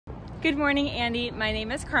Good morning, Andy. My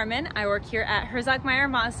name is Carmen. I work here at Herzog-Meyer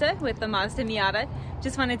Mazda with the Mazda Miata.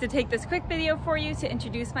 Just wanted to take this quick video for you to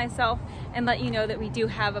introduce myself and let you know that we do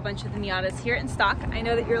have a bunch of the Miatas here in stock. I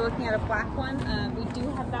know that you're looking at a black one. We do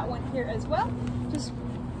have that one here as well. Just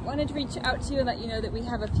wanted to reach out to you and let you know that we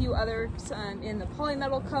have a few others in the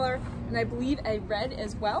polymetal color and I believe a red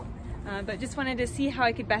as well. But just wanted to see how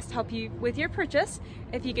I could best help you with your purchase.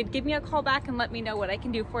 If you could give me a call back and let me know what I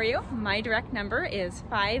can do for you. My direct number is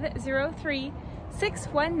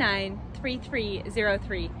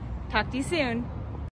 503-619-3303. Talk to you soon.